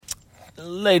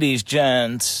Ladies,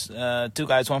 gents, Two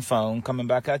Guys, One Phone, coming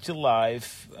back at you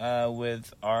live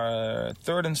with our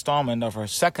third installment of our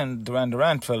second Duran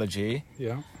Duran trilogy.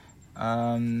 Yeah.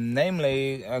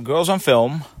 Namely, Girls on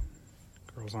Film.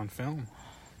 Girls on Film.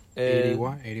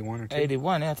 81 or 2?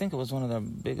 81, yeah, I think it was one of their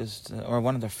biggest, or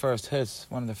one of their first hits,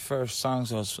 one of the first songs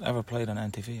that was ever played on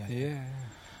MTV. Yeah.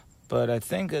 But I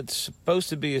think it's supposed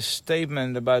to be a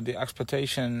statement about the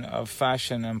exploitation of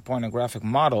fashion and pornographic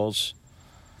models.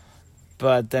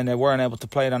 But then they weren't able to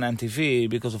play it on MTV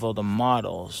because of all the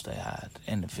models they had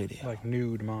in the video. Like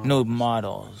nude models. Nude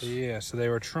models. Yeah, so they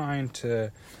were trying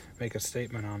to make a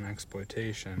statement on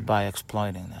exploitation. By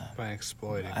exploiting that. By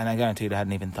exploiting. And I guarantee they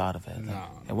hadn't even thought of it. No.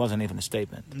 It wasn't even a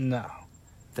statement. No.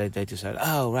 They just said,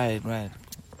 oh, right.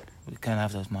 We can't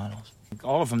have those models.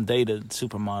 All of them dated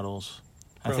supermodels.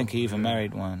 I think he even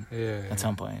married one at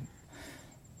some point.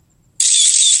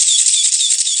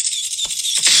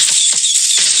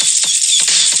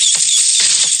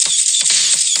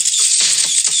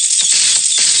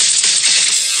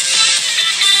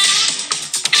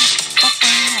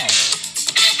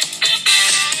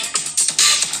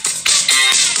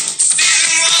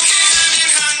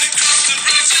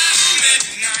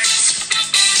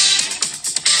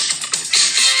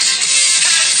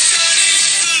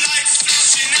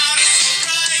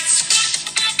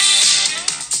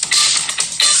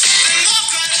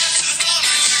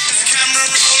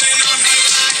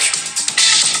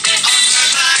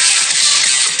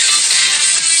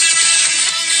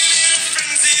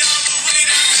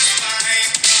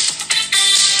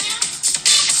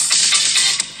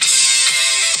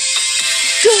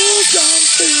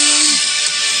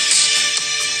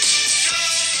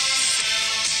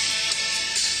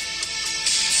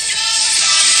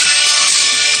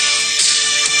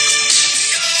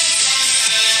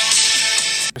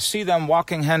 See them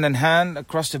walking hand in hand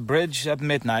across the bridge at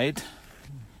midnight.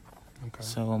 Okay.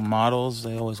 So models,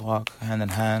 they always walk hand in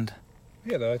hand.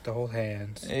 Yeah, they like to hold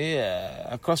hands.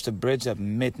 Yeah, across the bridge at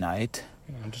midnight.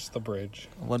 Just the bridge.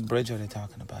 What bridge are they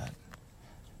talking about?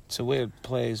 It's a weird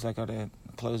place. Like, are they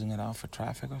closing it off for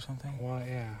traffic or something? Why?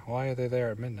 Yeah. Why are they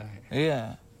there at midnight?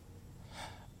 Yeah.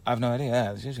 I have no idea.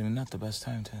 Yeah, it's usually not the best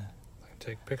time to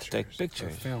take pictures. Take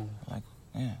pictures. Film. Like,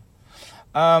 yeah.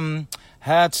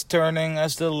 Heads turning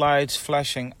as the lights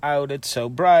flashing out. It's so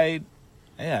bright.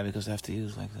 Yeah, because they have to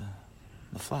use like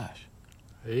the flash.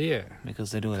 Yeah. Because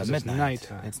they do it at midnight.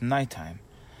 It's nighttime.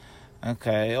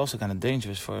 Okay. Also kind of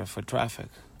dangerous for traffic.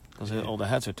 Because all the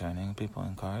heads are turning. People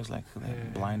in cars, like, they're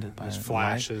blinded by the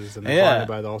flashes. light. And they're blinded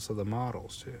by also the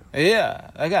models, too. Yeah.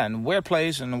 Again, weird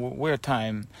place and weird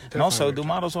time. Definitely. And also, do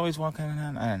models always walk hand in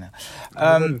hand? I don't know.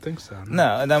 I wouldn't think so.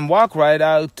 No. And then walk right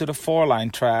out to the 4-line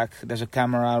track. There's a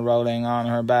camera rolling on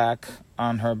her back. The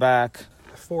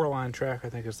 4-line track, I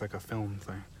think, is like a film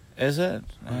thing. Is it?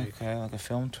 Okay, like a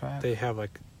film track? They have,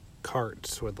 like,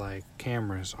 carts with, like,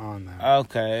 cameras on them.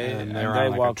 Okay. And they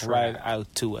walk right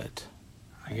out to it.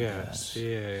 I guess.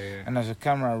 Yeah. And there's a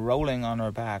camera rolling on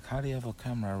her back. How do you have a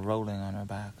camera rolling on her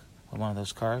back? With one of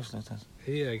those cars?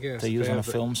 Yeah, I guess. They use on a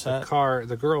film set?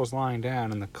 The girl's lying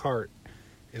down and the cart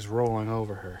is rolling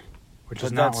over her. Which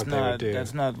is not what they would do.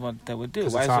 That's not what they would do.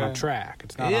 Because it's on a track.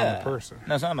 It's not on the person.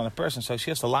 No, it's not on the person. So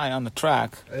she has to lie on the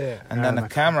track. Yeah. And then the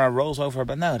camera rolls over her.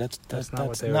 But no, that's not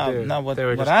what they would do. Not what they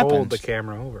would just happens. hold the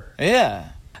camera over her. Yeah.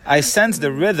 I sense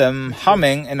the rhythm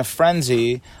humming in a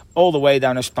frenzy all the way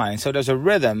down her spine. So there's a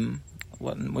rhythm.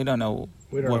 We don't know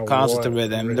what causes the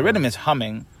rhythm. The rhythm is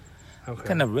humming. Okay.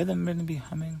 Can the rhythm really be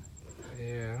humming? Yeah,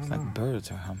 I don't it's know. Like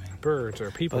birds are humming. Birds or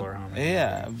people are humming.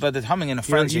 Yeah, but it's humming in a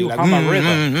frenzy. You like, hum a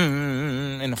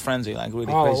rhythm. In a frenzy, like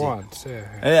really all crazy. All at once,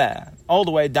 yeah. Yeah, all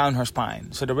the way down her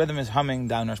spine. So the rhythm is humming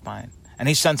down her spine. And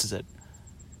he senses it.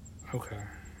 Okay.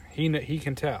 He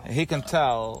can tell. He can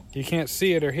tell. You can't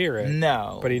see it or hear it.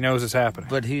 No. But he knows it's happening.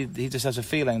 But he just has a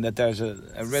feeling that there's a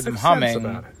rhythm humming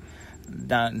about it.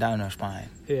 Down her spine.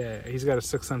 Yeah, he's got a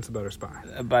sixth sense about her spine.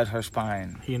 About her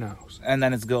spine. He knows. And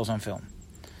then it's Girls on Film.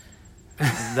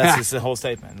 That's just the whole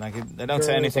statement. Like, they don't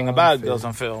say anything about Girls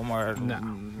on Film or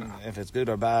if it's good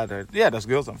or bad. Or that's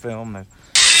Girls on Film.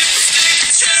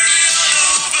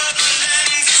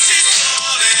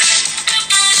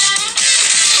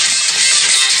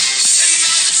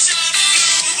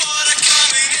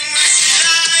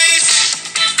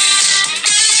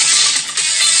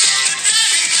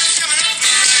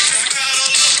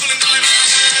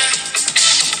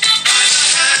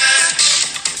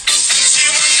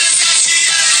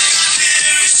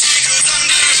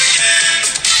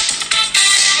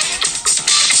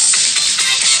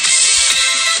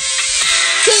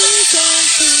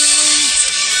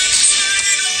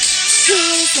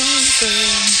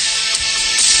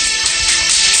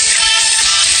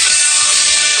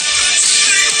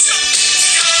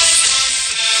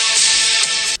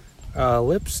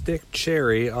 Lipstick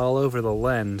cherry all over the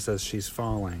lens as she's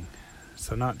falling.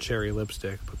 So not cherry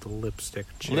lipstick, but the lipstick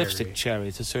cherry. Lipstick cherry.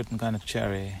 It's a certain kind of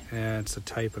cherry. Yeah, it's a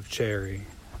type of cherry.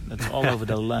 That's all over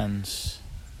the lens.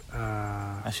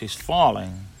 As she's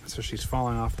falling. So she's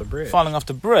falling off the bridge. Falling off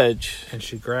the bridge. And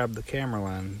she grabbed the camera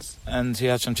lens. And she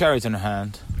had some cherries in her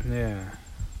hand. Yeah.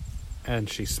 And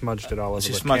she smudged it all over the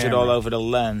camera. She smudged it all over the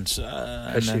lens.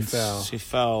 As she fell. She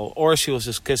fell. Or she was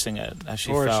just kissing it as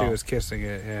she fell. Or she was kissing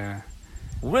it, yeah.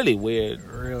 Really weird.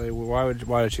 Really? Why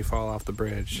did she fall off the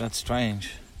bridge? That's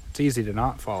strange. It's easy to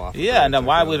not fall off the bridge. Yeah, and then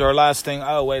why would her last thing,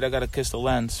 oh, wait, I got to kiss the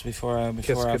lens before I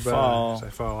fall. I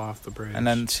fall off the bridge. And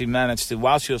then she managed to,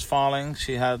 while she was falling,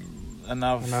 she had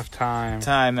enough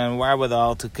time and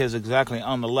wherewithal to kiss exactly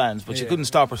on the lens. But she couldn't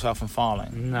stop herself from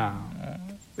falling. No.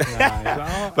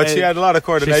 But she had a lot of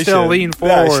coordination. She still leaned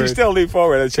forward. Yeah, she still leaned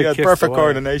forward, and she had perfect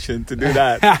coordination to do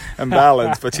that and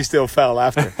balance. But she still fell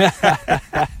after.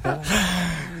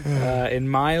 In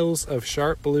miles of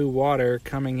sharp blue water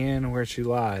coming in where she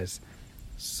lies.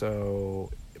 So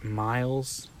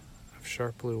miles of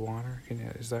sharp blue water.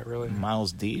 Is that really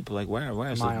miles deep? Like where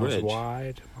is the bridge? Miles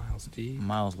wide, miles deep,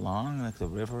 miles long. Like the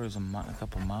river is a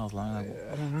couple miles long. Like,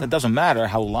 I don't know. That doesn't matter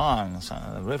how long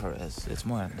the river is. It's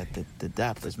more like the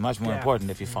depth is much more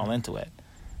important if you fall into it.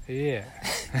 Yeah.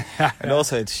 And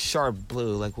also it's sharp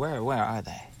blue. Like where are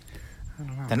they? I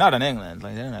don't know. They're not in England.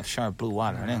 Like they don't have sharp blue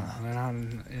water in England.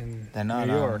 They're not in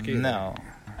New York either. No.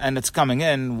 And it's coming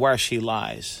in where she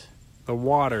lies. The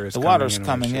water's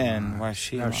coming in where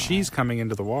she lies. She's coming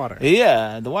into the water.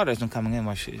 Yeah, the water isn't coming in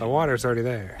where she... The water's already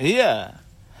there. Yeah.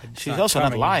 She's also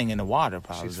not lying in the water,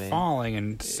 probably. She's falling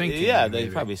and sinking. Yeah,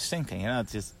 they're probably sinking. You're not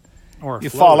just... Or you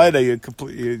fall in there, you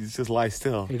just lie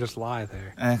still. You just lie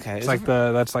there. Okay. It's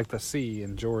that's like the sea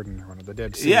in Jordan, or one of the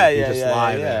Dead Sea. Yeah, you just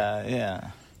lie there.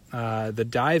 Yeah. The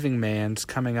diving man's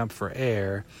coming up for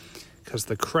air because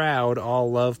the crowd all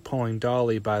love pulling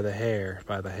Dolly by the hair.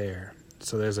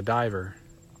 So there's a diver.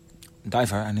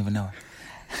 Diver? I didn't even know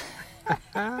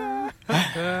it.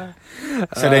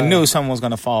 So they knew someone was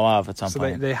going to fall off at some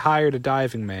point. So they hired a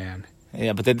diving man.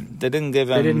 Yeah, but they didn't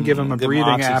give him... They didn't give him a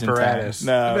breathing apparatus.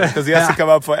 No, because he has to come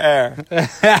up for air.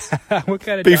 What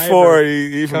kind of before diver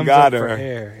he even comes got up her? For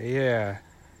air? Yeah.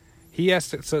 He has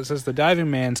to... So it says the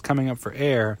diving man's coming up for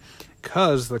air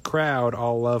because the crowd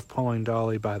all love pulling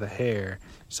Dolly by the hair.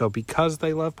 So because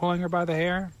they love pulling her by the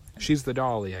hair... She's the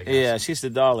dolly, I guess. Yeah, she's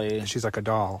the dolly. She's like a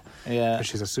doll. Yeah.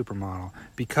 She's a supermodel.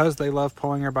 Because they love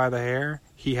pulling her by the hair,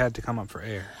 he had to come up for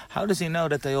air. How does he know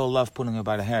that they all love pulling her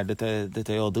by the hair? Did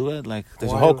they all do it? Like,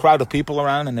 there's a whole crowd of people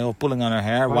around and they're all pulling on her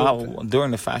hair during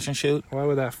the fashion shoot? Why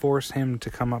would that force him to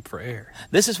come up for air?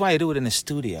 This is why you do it in the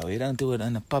studio. You don't do it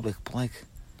in the public. Like,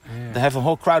 yeah. They have a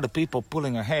whole crowd of people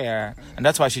pulling her hair, and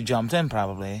that's why she jumped in,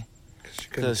 probably.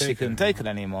 Because she couldn't take it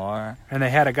anymore. And they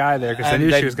had a guy there because they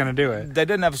knew she was going to do it. They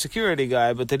didn't have a security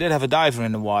guy, but they did have a diver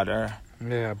in the water.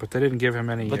 Yeah, but they didn't give him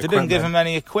any equipment. But they didn't give him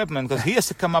any equipment because he has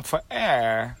to come up for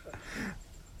air.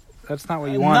 That's not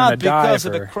what you want in a diver. Not because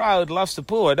of the crowd loves to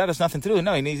pull her. That has nothing to do.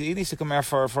 No, he needs to come air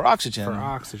for oxygen. For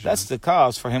oxygen. That's the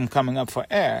cause for him coming up for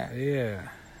air. Yeah.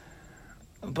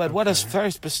 But what a very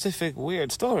specific,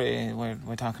 weird story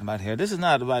we're talking about here. This is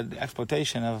not about the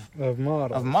exploitation of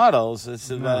models. It's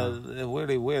about a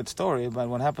really weird story about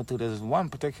what happened to this one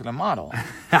particular model.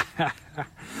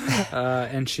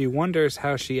 And she wonders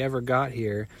how she ever got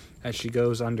here as she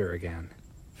goes under again.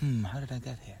 How did I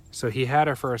get here? So he had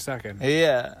her for a second.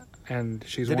 Yeah. And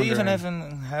she's wondering... Did he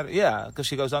even have... Yeah, because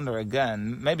she goes under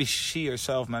again. Maybe she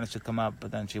herself managed to come up,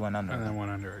 but then she went under. And then went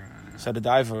under again. So the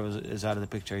diver is out of the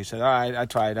picture. He said, all right, I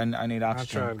tried. I need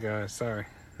oxygen. I tried, guys. Sorry.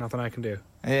 Nothing I can do.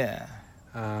 Yeah.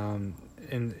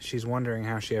 And she's wondering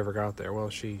how she ever got there. Well,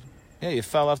 Yeah, you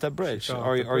fell off that bridge.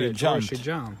 Or you jumped. Or she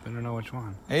jumped. I don't know which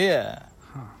one. Yeah.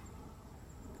 Huh.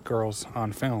 Girls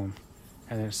on film.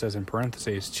 And then it says in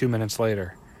parentheses, 2 minutes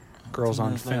later. Girls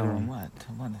on film. What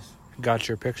is... Got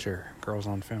your picture. Girls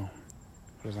on film.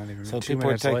 What does that even mean? So people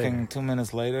are taking 2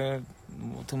 minutes later.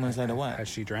 2 minutes later, what? Has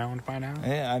she drowned by now?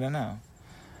 Yeah, I don't know.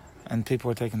 And people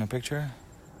were taking a picture.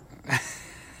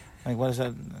 Like, what is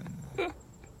that?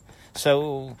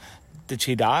 So, did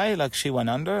she die? Like she went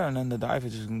under, and then the diver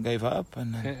just gave up,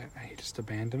 and he just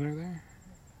abandoned her there.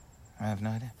 I have no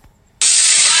idea.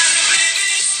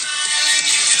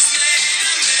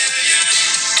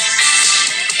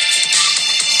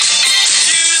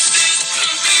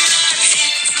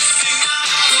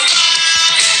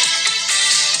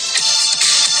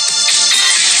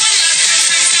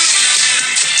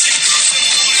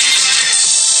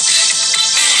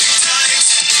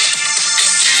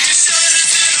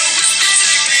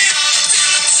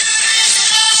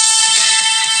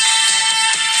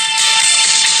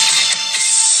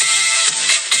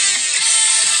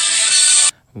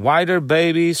 Wider,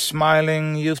 baby,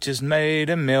 smiling, you've just made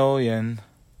 $1 million.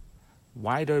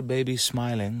 Wider, baby,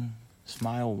 smiling,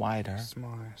 smile wider.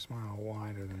 Smile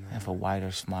wider than that. Have a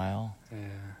wider smile. Yeah.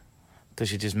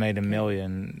 Because you just made $1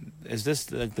 million. Is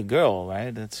this like the girl,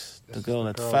 right? That's the girl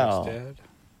that fell. That's dead?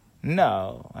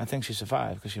 No, I think she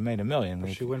survived because she made $1 million.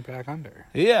 But she went back under.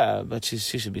 Yeah, but she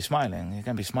should be smiling. You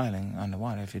can't be smiling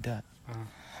underwater if you're dead.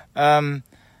 Uh-huh.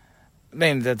 I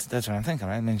mean, that's what I'm thinking,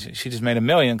 right? I mean, she just made $1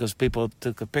 million because people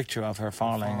took a picture of her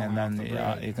falling, and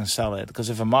then you can sell it. Because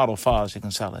if a model falls, you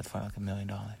can sell it for like $1 million.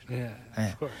 Yeah,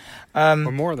 of course. Or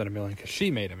more than $1 million because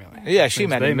she made $1 million. Yeah, she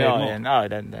made $1 million. Oh,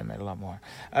 they made a lot more.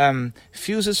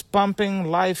 Fuses pumping,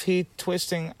 live heat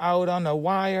twisting out on a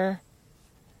wire.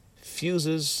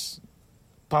 Fuses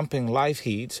pumping live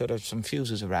heat, so there's some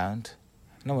fuses around.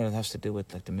 I know what it has to do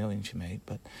with like the $1 million she made,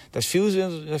 but there's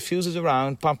fuses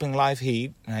around pumping live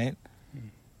heat, right?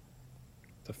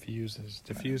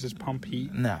 The fuses pump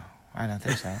heat? No, I don't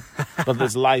think so. But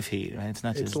there's live heat, right? It's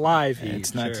not just live heat.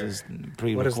 It's not just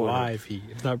pre-recorded. What is live heat?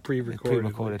 It's not pre-recorded. It's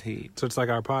pre-recorded heat. So it's like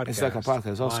our podcast. It's like our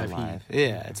podcast, also live. Heat.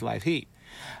 Yeah, it's live heat.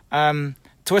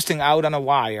 Twisting out on a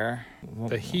wire.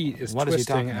 The heat is what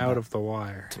twisting is out of the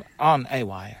wire. On a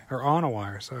wire. Or on a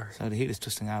wire, sorry. So the heat is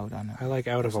twisting out on a... I like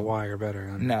out of a wire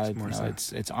better.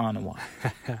 It's on a wire.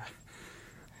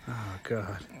 Oh,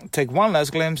 God. Take one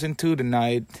last glimpse into the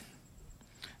night.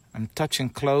 I'm touching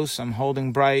close. I'm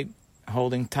holding bright,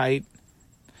 holding tight.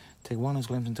 Take one last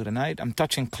glimpse into the night. I'm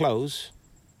touching close.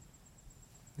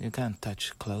 You can't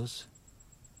touch close.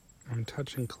 I'm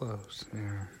touching close,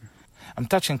 yeah. I'm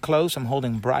touching close. I'm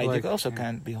holding bright. Like, you also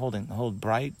can't be hold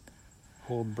bright.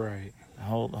 Hold bright.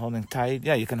 Holding tight.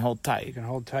 Yeah, you can hold tight. You can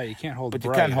hold tight. You can't hold but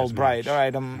bright. But you can't hold bright. Much. All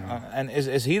right. And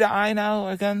is he the eye now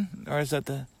again? Or is that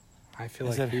the... I feel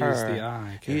like he is the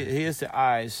eye. He is the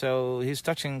eye. So he's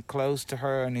touching close to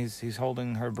her and he's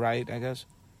holding her bright, I guess.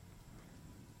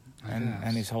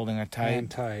 And he's holding her tight. And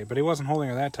tight. But he wasn't holding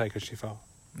her that tight because she fell.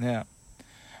 Yeah.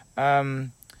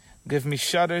 Give me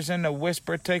shudders in a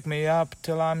whisper, take me up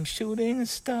till I'm shooting a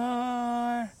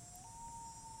star.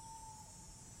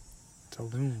 It's a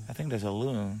loon. I think there's a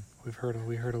loon. We heard a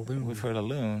loon. We've heard a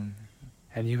loon.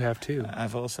 And you have too.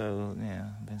 I've also,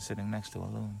 been sitting next to a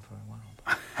loon for a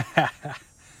while.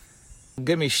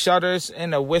 Give me shudders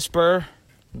in a whisper.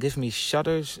 Give me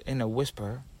shudders in a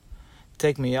whisper.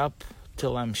 Take me up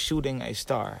till I'm shooting a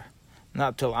star.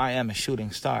 Not till I am a shooting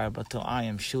star, but till I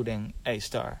am shooting a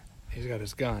star. He's got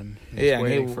his gun. He's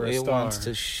waiting for a star. He wants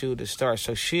to shoot a star.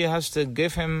 So she has to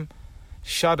give him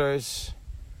shudders.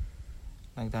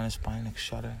 Like down his spine, like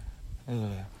shudder.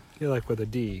 You're like with a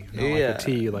D, not like a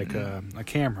T, like a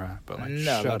camera, but like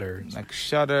shudders. Like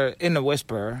shudder in a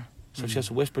whisper. So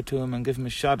just whisper to him and give him a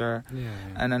shudder. Yeah.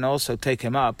 And then also take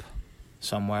him up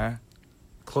somewhere.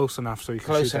 Close enough so you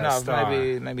can shoot that star.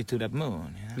 Maybe to that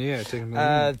moon. Yeah, take him to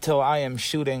the moon. Till I am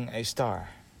shooting a star.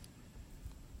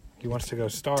 He wants to go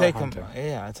star hunting.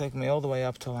 Take me all the way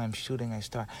up till I'm shooting a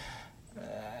star.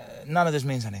 None of this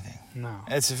means anything. No.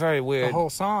 It's very weird. The whole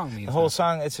song means The whole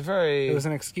song, it's a very... It was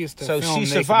an excuse to So film she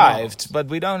survived, but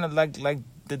we don't, like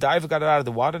the diver got her out of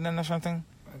the water then or something?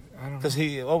 I don't know.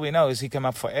 Because all we know is he came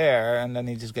up for air, and then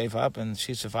he just gave up, and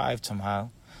she survived somehow.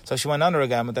 So she went under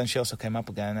again, but then she also came up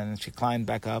again, and she climbed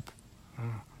back up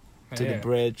to the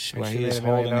bridge where he is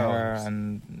holding her,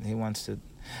 and he wants to...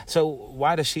 So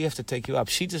why does she have to take you up?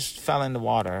 She just fell in the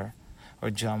water or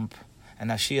jump, and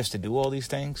now she has to do all these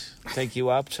things, take you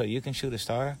up so you can shoot a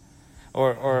star?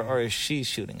 Or is she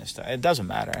shooting a star? It doesn't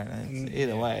matter.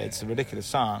 Either way, it's a ridiculous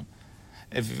song.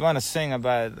 If you want to sing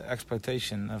about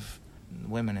exploitation of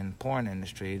women in porn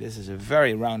industry, this is a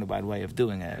very roundabout way of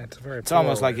doing it. It's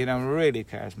almost like you don't really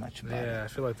care as much about it. Yeah, I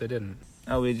feel like they didn't.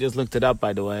 Oh, we just looked it up,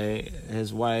 by the way.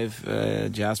 His wife,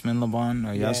 Jasmine Le Bon,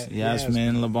 or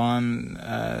Yasmin Le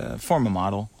Bon, former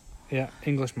model. Yeah,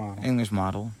 English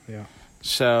model. Yeah.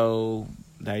 So,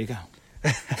 there you go.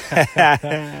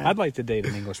 I'd like to date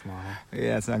an English model.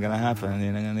 Yeah, it's not going to happen.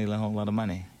 You're not going to need a whole lot of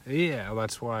money. Yeah, well,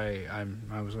 that's why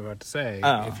I was about to say,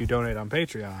 if you donate on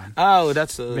Patreon. Oh,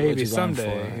 that's maybe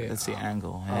someday. That's the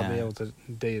angle. Yeah. I'll be able to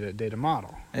date a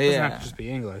model. It doesn't have to just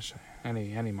be English.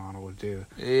 Any model would do.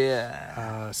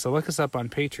 Yeah. So look us up on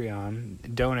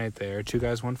Patreon. Donate there. 2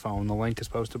 Guys, 1 Phone. The link is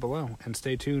posted below. And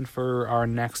stay tuned for our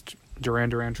next Duran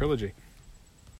Duran trilogy.